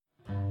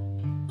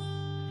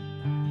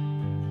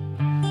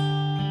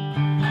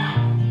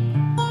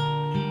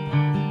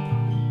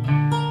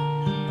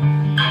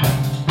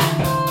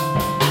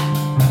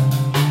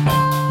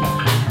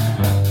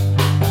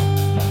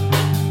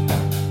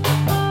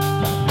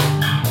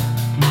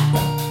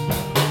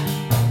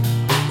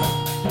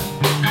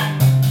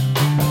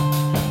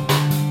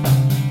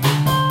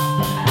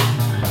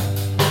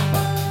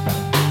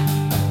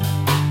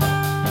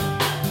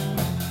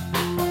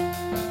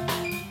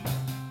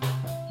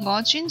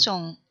我尊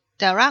重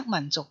Darak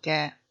民族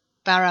嘅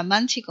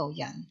Barramantigo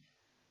人，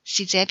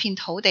是這片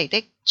土地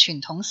的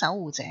傳統守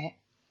護者，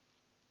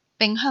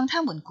並向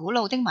他們古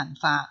老的文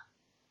化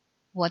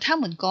和他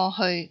們過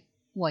去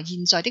和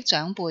現在的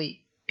長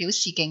輩表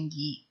示敬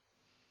意。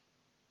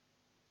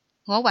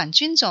我還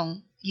尊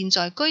重現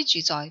在居住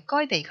在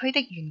該地區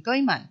的原居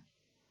民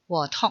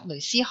和托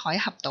雷斯海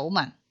峽島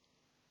民。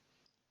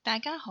大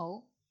家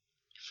好，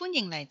歡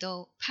迎嚟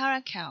到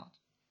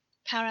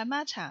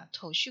Paracel、Parramatta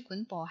圖書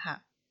館播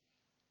客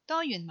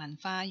多元文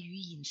化語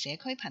言社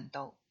區頻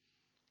道。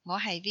我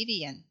係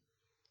Vivian，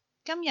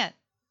 今日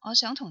我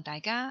想同大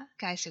家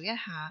介紹一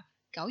下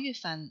9月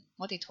份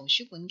我哋圖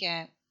書館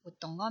嘅活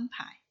動安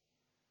排。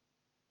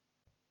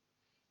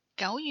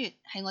9月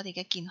係我哋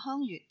嘅健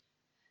康月，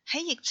喺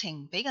疫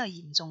情比較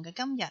嚴重嘅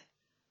今日，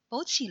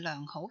保持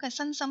良好嘅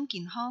身心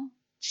健康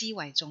至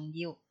為重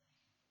要。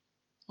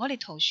我哋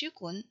圖書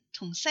館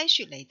同西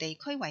雪梨地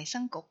區衛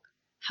生局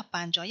合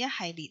辦咗一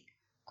系列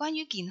關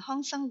於健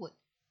康生活、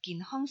健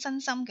康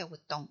身心嘅活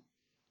動。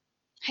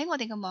喺我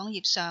哋嘅網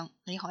頁上，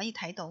你可以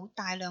睇到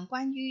大量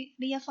關於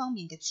呢一方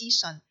面嘅資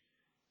訊，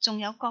仲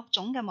有各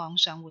種嘅網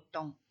上活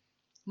動，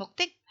目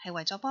的係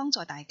為咗幫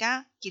助大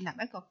家建立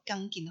一個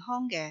更健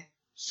康嘅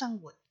生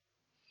活。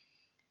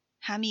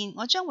下面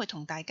我將會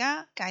同大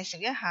家介紹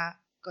一下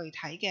具體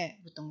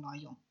嘅活動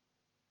內容。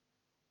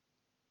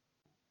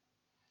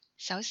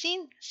首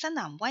先，新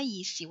南威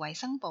爾士衛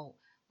生部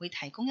會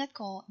提供一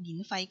個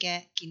免費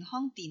嘅健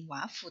康電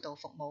話輔導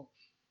服務，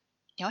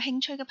有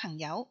興趣嘅朋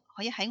友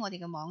可以喺我哋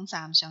嘅網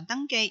站上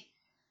登記，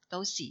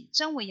到時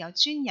將會有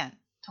專人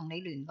同你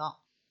聯絡，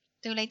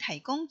對你提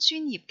供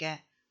專業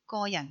嘅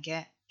個人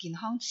嘅健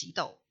康指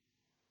導。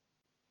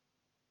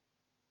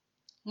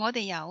我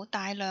哋有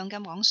大量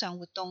嘅網上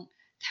活動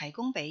提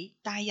供俾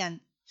大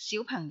人、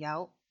小朋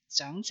友、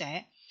長者，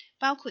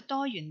包括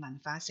多元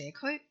文化社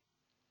區。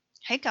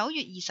喺9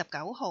月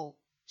29號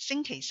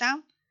星期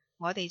三，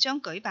我哋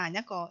將舉辦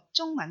一個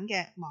中文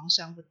嘅網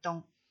上活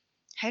動。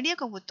喺呢一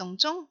個活動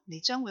中，你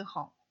將會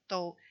學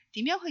到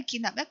點樣去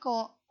建立一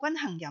個均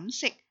衡飲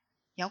食、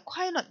有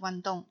規律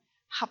運動、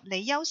合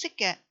理休息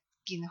嘅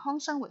健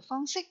康生活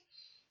方式，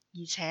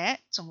而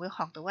且仲會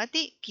學到一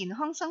啲健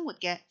康生活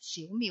嘅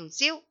小妙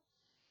招。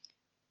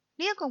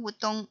呢一個活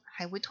動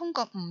係會通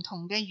過唔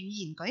同嘅語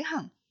言舉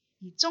行，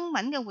而中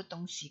文嘅活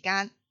動時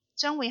間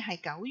將會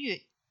係9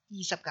月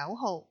29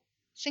號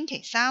星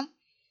期三，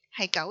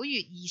係9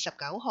月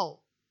29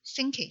號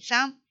星期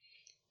三。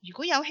如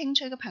果有興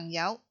趣嘅朋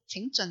友，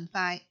請盡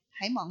快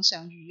喺網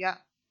上預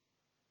約。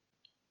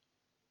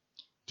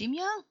點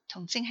樣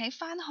同正喺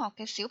返學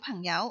嘅小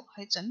朋友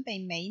去準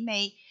備美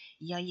味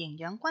而又營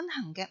養均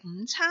衡嘅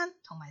午餐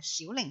同埋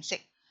小零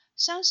食，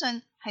相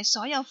信係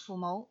所有父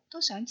母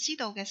都想知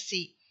道嘅事。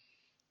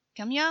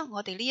咁樣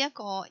我哋呢一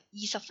個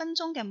20分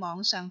鐘嘅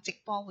網上直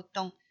播活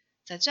動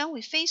就將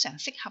會非常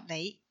適合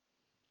你。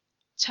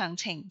詳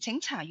情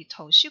請查閱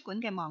圖書館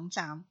嘅網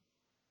站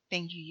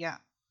並預約。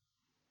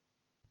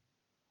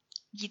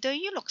而對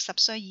於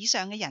60歲以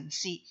上嘅人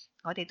士，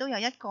我哋都有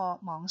一個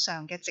網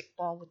上嘅直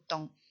播活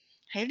動。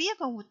喺呢一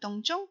個活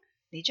動中，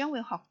你將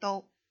會學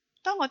到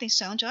當我哋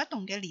上咗一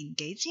定嘅年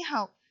紀之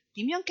後，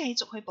點樣繼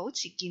續去保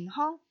持健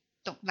康、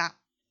獨立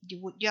而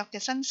活躍嘅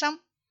身心。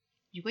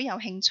如果有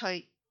興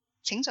趣，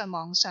請在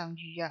網上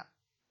預約。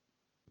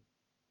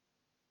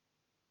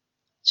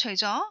除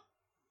咗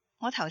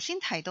我頭先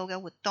提到嘅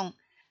活動，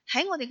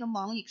喺我哋嘅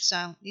網頁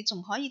上，你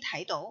仲可以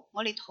睇到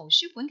我哋圖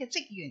書館嘅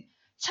職員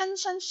親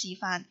身示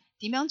範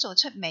點樣做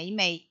出美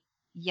味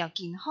而又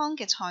健康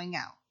嘅菜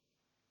肴。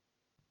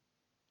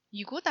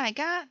如果大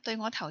家對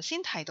我頭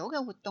先提到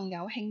嘅活動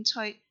有興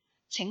趣，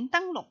請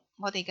登錄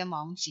我哋嘅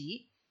網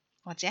址，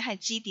或者係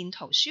致電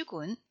圖書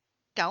館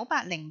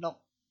9806-5159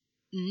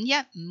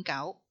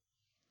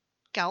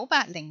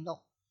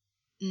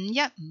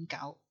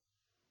 9806-5159。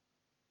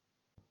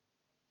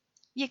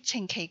疫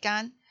情期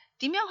間，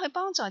點樣去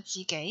幫助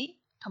自己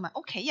同埋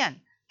屋企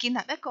人建立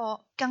一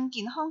個更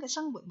健康嘅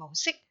生活模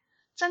式，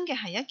真嘅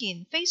係一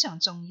件非常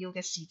重要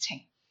嘅事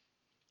情。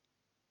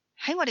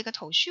喺我哋嘅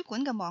圖書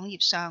館嘅網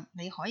頁上，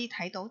你可以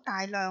睇到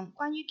大量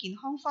關於健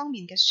康方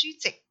面嘅書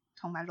籍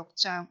同埋錄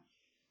像，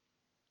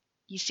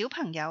而小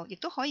朋友亦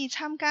都可以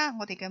參加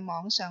我哋嘅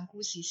網上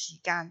故事時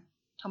間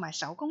同埋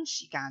手工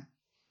時間。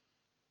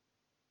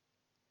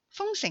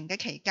封城嘅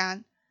期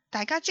間，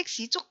大家即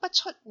使足不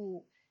出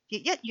戶，亦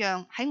一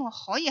樣可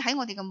以喺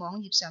我哋嘅網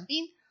頁上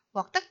邊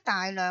獲得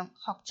大量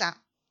學習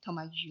同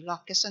埋娛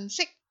樂嘅信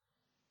息。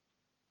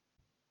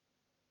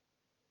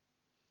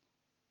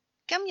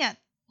今日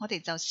我哋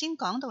就先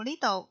講到呢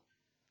度，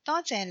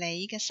多謝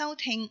你嘅收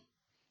聽。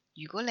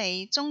如果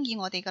你鍾意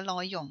我哋嘅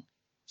內容，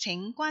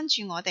請關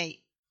注我哋。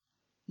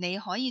你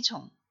可以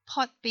從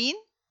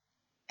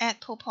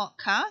Podbean、Apple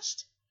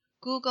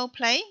Podcast、Google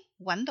Play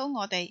揾到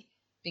我哋，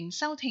並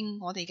收聽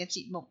我哋嘅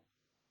節目。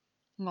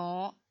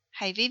我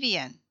係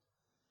Vivian，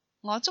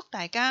 我祝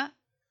大家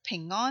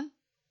平安、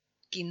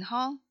健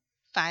康、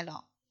快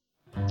樂。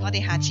我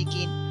哋下次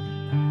見。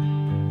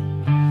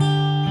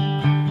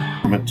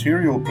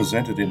material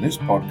presented in this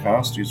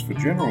podcast is for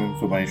general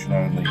information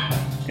only.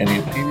 Any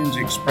opinions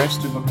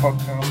expressed in the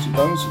podcast are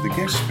those of the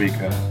guest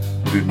speaker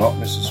and do not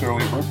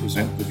necessarily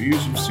represent the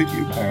views of City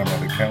of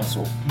Parramatta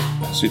Council.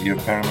 City of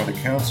Parramatta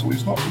Council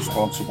is not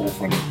responsible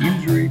for any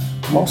injury,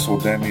 loss or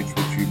damage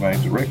which you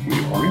may directly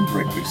or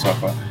indirectly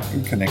suffer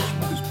in connection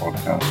with this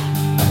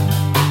podcast.